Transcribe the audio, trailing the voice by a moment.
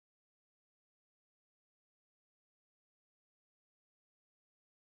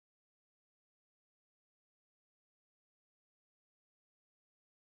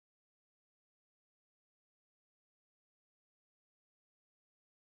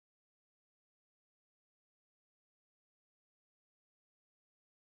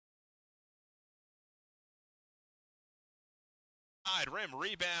rim,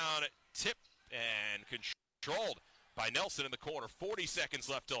 rebound, tip, and controlled by Nelson in the corner. 40 seconds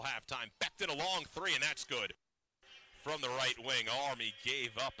left till halftime. Beckton a long three, and that's good. From the right wing, Army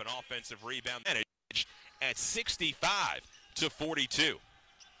gave up an offensive rebound at 65-42.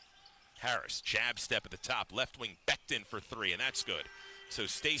 Harris, jab step at the top, left wing Beckton for three, and that's good. So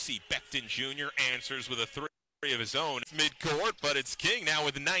STACY Beckton Jr. answers with a three of his own. It's midcourt, but it's King now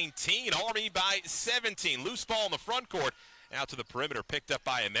with 19. Army by 17. Loose ball in the front court. Out to the perimeter, picked up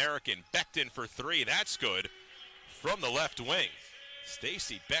by American. Beckton for three, that's good. From the left wing,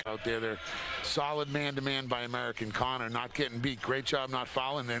 STACY Beckton. Out there, they're solid man-to-man by American. Connor not getting beat. Great job not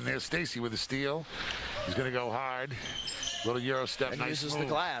fouling. Then there's STACY with a steal. He's going to go hard. Little Euro step. And nice uses move. the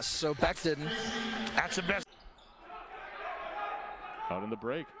glass. So Beckton. That's the best. Out in the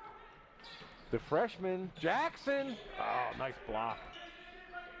break. The freshman, Jackson. Oh, nice block.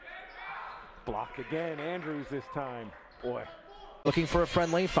 Block again. Andrews this time. Boy. Looking for a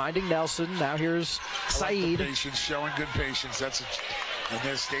friendly, finding Nelson. Now here's Saeed. Like patience, showing good patience. And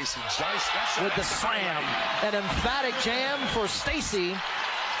there's STACY. With the slam. An emphatic jam for STACY.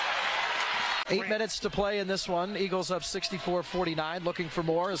 8 minutes to play in this one. Eagles up 64-49. Looking for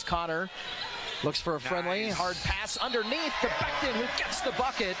more as Connor looks for a friendly. Nice. Hard pass underneath to Beckton, who gets the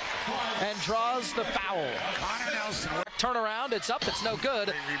bucket and draws the foul. Connor Nelson. Turnaround, it's up, it's no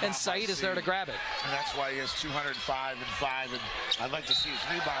good, and Saeed is there to grab it. And that's why he has 205 and 5, and I'd like to see his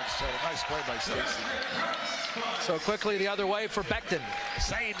rebounds total. Nice play by STACY. So quickly the other way for Beckton.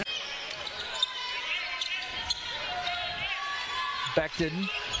 Saeed. Beckton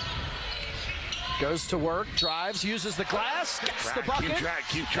goes to work, drives, uses the glass, gets the bucket,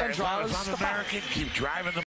 Keep and draws the foul. Keep driving the